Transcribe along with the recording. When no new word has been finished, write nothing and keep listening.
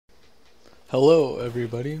Hello,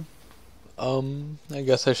 everybody. I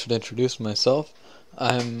guess I should introduce myself.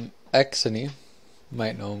 I'm Exony.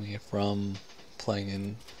 Might know me from playing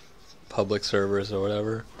in public servers or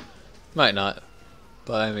whatever. Might not,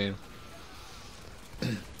 but I mean.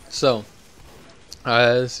 So,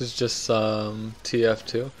 this is just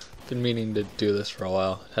TF2. Been meaning to do this for a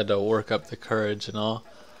while. Had to work up the courage and all.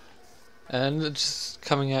 And just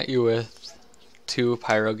coming at you with 2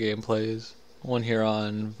 Pyro gameplays. One here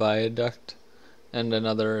on Viaduct, and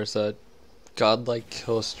another is a godlike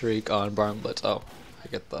kill streak on Barnblitz. Oh, I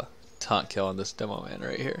get the taunt kill on this demo man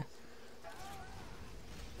right here.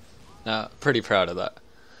 Now, pretty proud of that.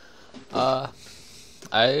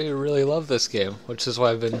 I really love this game, which is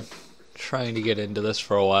why I've been trying to get into this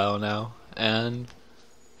for a while now. And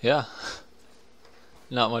yeah,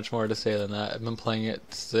 not much more to say than that. I've been playing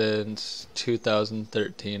it since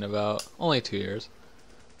 2013, about only 2 years.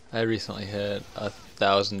 I recently hit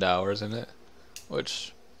 1,000 hours in it,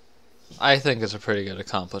 which I think is a pretty good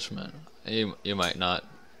accomplishment. You might not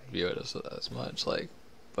view it as much,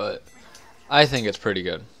 but I think it's pretty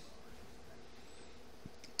good.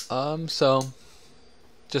 So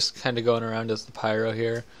just kind of going around as the Pyro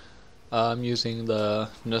here. I'm using the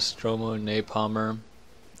Nostromo Napalmer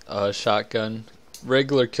shotgun,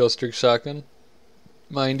 regular killstreak shotgun,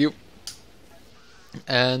 mind you,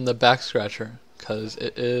 and the back scratcher, because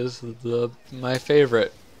it is my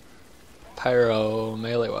favorite Pyro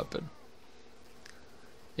melee weapon.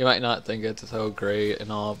 You might not think it's so great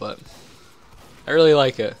and all, but I really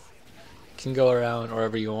like it. You can go around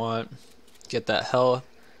wherever you want, get that health,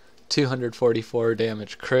 244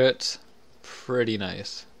 damage crit, pretty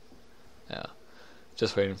nice. Yeah,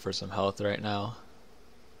 just waiting for some health right now.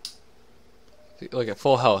 Look at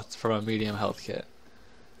full health from a medium health kit.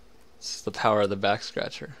 It's the power of the back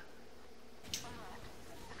scratcher.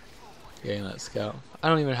 Getting that scout. I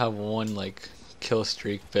don't even have one kill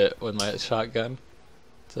streak bit with my shotgun.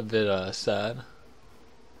 It's a bit sad,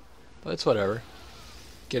 but it's whatever.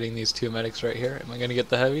 Getting these 2 medics right here. Am I gonna get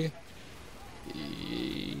the heavy?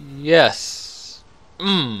 Yes.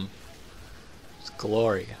 It's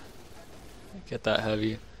glory. Get that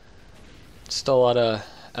heavy. Still a lot of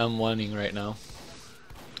M1ing right now.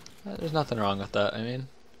 There's nothing wrong with that. I mean,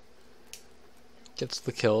 gets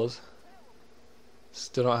the kills.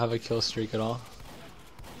 Still don't have a kill streak at all.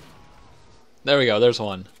 There we go, there's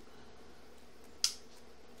one.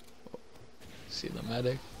 See the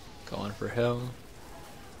medic, going for him.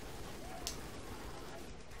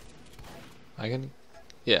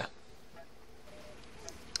 Yeah.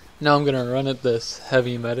 Now I'm gonna run at this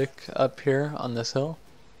heavy medic up here on this hill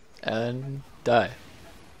and die.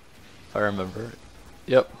 If I remember.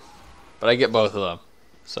 Yep. But I get both of them.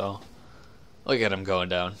 So, look at him going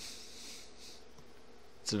down.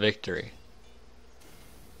 It's a victory.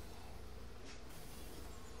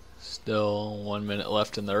 Still 1 minute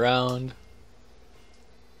left in the round.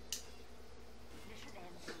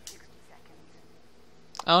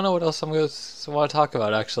 I don't know what else I'm going to want to talk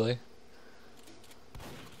about, actually.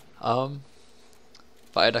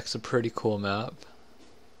 Viaduct's a pretty cool map.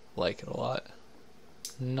 Like it a lot.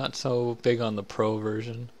 Not so big on the pro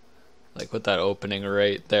version. Like with that opening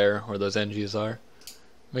right there where those NGs are.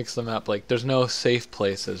 Makes the map there's no safe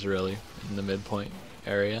places really in the midpoint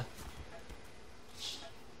area.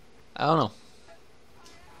 I don't know.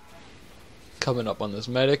 Coming up on this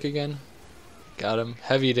medic again. Got him.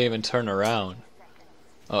 Heavy didn't even turn around.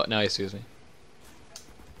 Oh, now he sees me.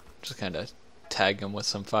 Just kind of tag him with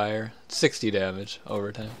some fire. 60 damage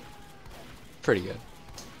overtime. Pretty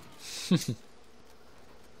good.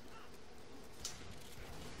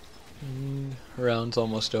 Round's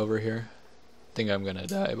almost over here. Think I'm gonna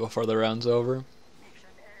die before the round's over.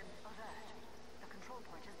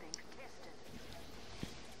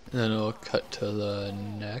 And then we'll cut to the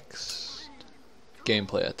next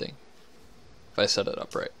gameplay, I think. If I set it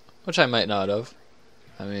up right. Which I might not have.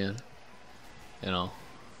 I mean, you know.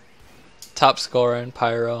 Top scorer in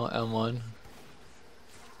Pyro, M1.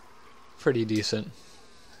 Pretty decent.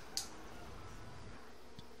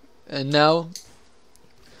 And now,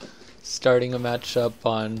 starting a matchup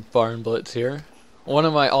on Barnblitz here. One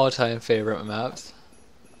of my all-time favorite maps.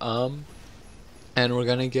 And we're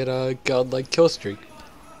gonna get a godlike kill streak.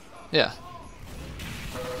 Yeah.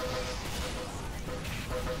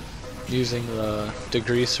 Using the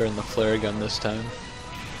degreaser and the flare gun this time.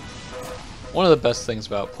 One of the best things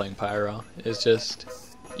about playing Pyro is just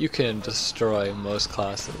you can destroy most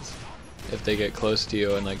classes if they get close to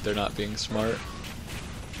you and they're not being smart.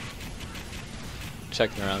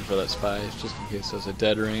 Checking around for that spy just in case there's a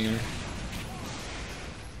dead ringer.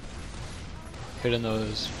 Hitting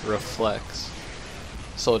those reflects.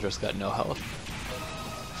 Soldier's got no health.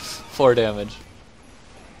 4 damage.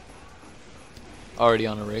 Already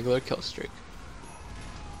on a regular kill streak.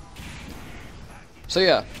 So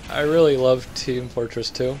yeah, I really love Team Fortress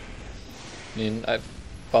 2. I mean, I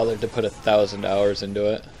bothered to put 1,000 hours into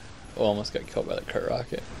it. Almost got killed by the crit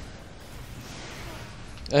rocket.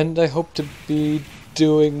 And I hope to be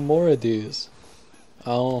doing more of these.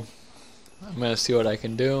 I'm gonna see what I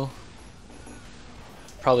can do.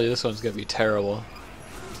 Probably this one's gonna be terrible,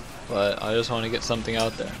 but I just want to get something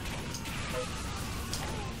out there.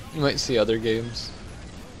 You might see other games.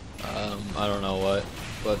 I don't know what,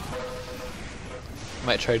 but I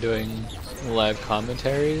might try doing live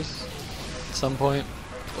commentaries at some point.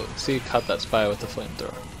 Oh, see, caught that spy with the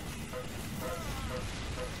flamethrower.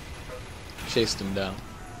 Chased him down.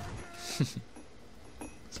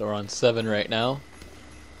 So we're on 7 right now.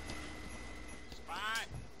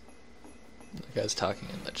 The guy's talking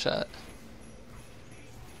in the chat.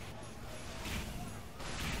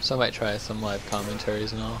 So I might try some live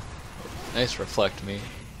commentaries and all. Nice reflect me.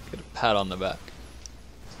 Get a pat on the back.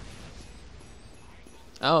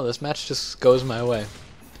 Oh, this match just goes my way.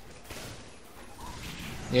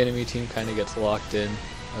 The enemy team kind of gets locked in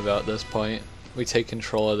about this point. We take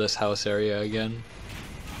control of this house area again.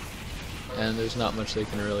 And there's not much they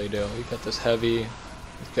can really do. We got this heavy.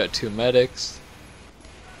 We've got 2 medics.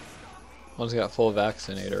 One's got full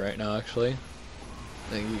vaccinator right now, actually. I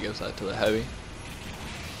think he gives that to the heavy.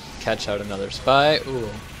 Catch out another spy. Ooh.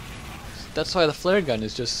 That's why the flare gun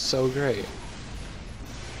is just so great.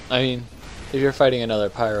 I mean, if you're fighting another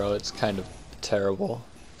pyro, it's kind of terrible,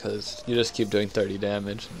 because you just keep doing 30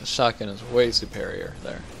 damage. And the shotgun is way superior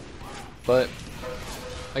there. But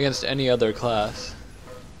against any other class,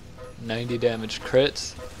 90 damage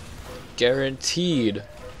crits, guaranteed.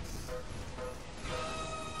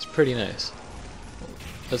 It's pretty nice.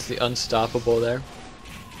 That's the unstoppable there.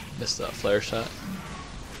 Missed that flare shot.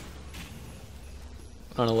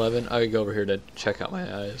 On 11, I would go over here to check out my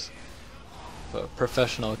eyes. A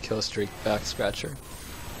professional kill streak back scratcher.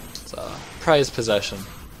 It's a prized possession.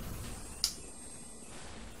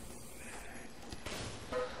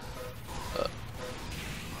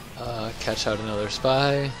 Catch out another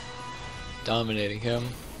spy. Dominating him.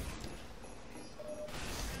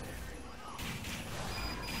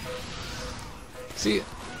 See,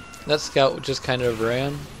 that scout just kind of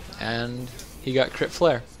ran, and he got crit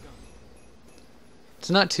flare.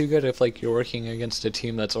 It's not too good if like you're working against a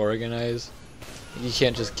team that's organized. You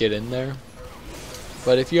can't just get in there.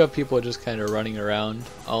 But if you have people just kind of running around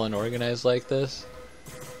all unorganized like this,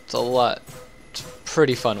 it's it's a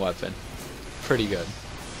pretty fun weapon. Pretty good.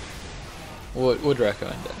 Would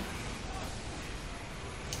recommend it.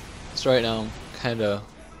 So right now,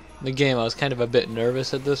 the game, I was kind of a bit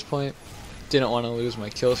nervous at this point. Didn't want to lose my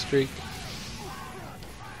kill streak.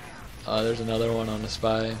 There's another one on the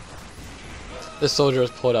spy. This soldier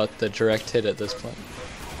has pulled out the direct hit at this point.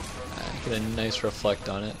 Get a nice reflect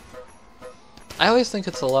on it. I always think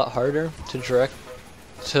it's a lot harder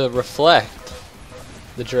to reflect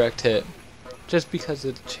the direct hit, just because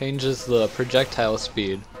it changes the projectile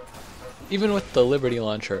speed. Even with the Liberty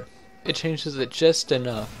launcher, it changes it just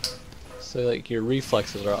enough, so like your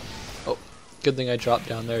reflexes are up. Oh, good thing I dropped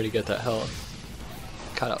down there to get that health.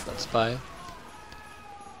 Cut out that spy.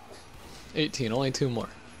 18, only 2 more.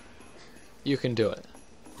 You can do it.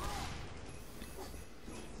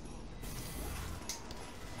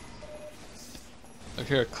 I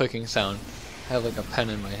hear a clicking sound. I have like a pen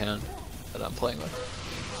in my hand that I'm playing with.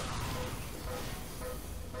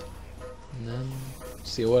 And then, let's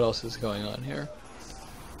see what else is going on here.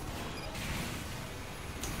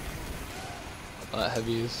 That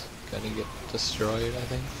heavy's gonna get destroyed, I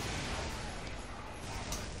think.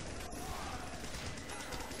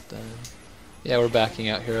 Then, yeah, we're backing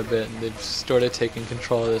out here a bit, and they've started taking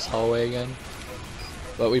control of this hallway again.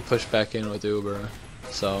 But we push back in with Uber,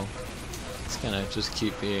 so it's gonna just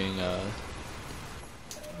keep being,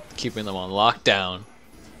 keeping them on lockdown.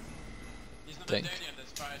 I think.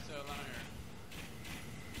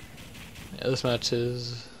 Yeah, this match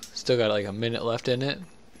is still got like a minute left in it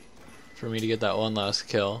for me to get that one last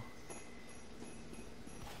kill.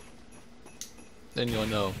 Then you'll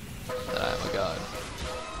know that I'm a god.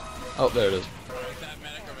 Oh, there it is.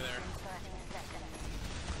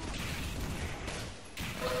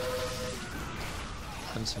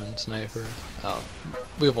 Huntsman, sniper. Oh,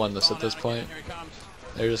 we've won this at this point.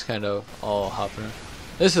 They're just kind of all hopping.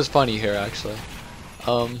 This is funny here, actually.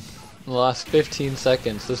 In the last 15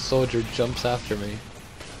 seconds, this soldier jumps after me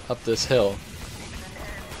up this hill.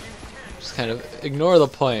 Just kind of ignore the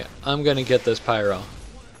point. I'm gonna get this pyro.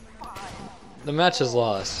 The match is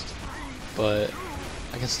lost, but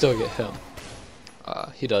I can still get him.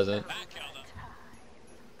 He doesn't.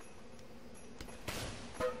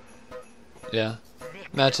 Yeah.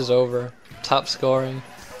 Match is over. Top scoring.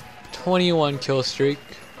 21 kill streak.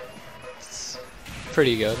 It's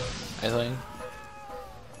pretty good, I think.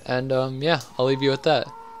 And yeah, I'll leave you with that.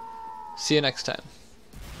 See you next time.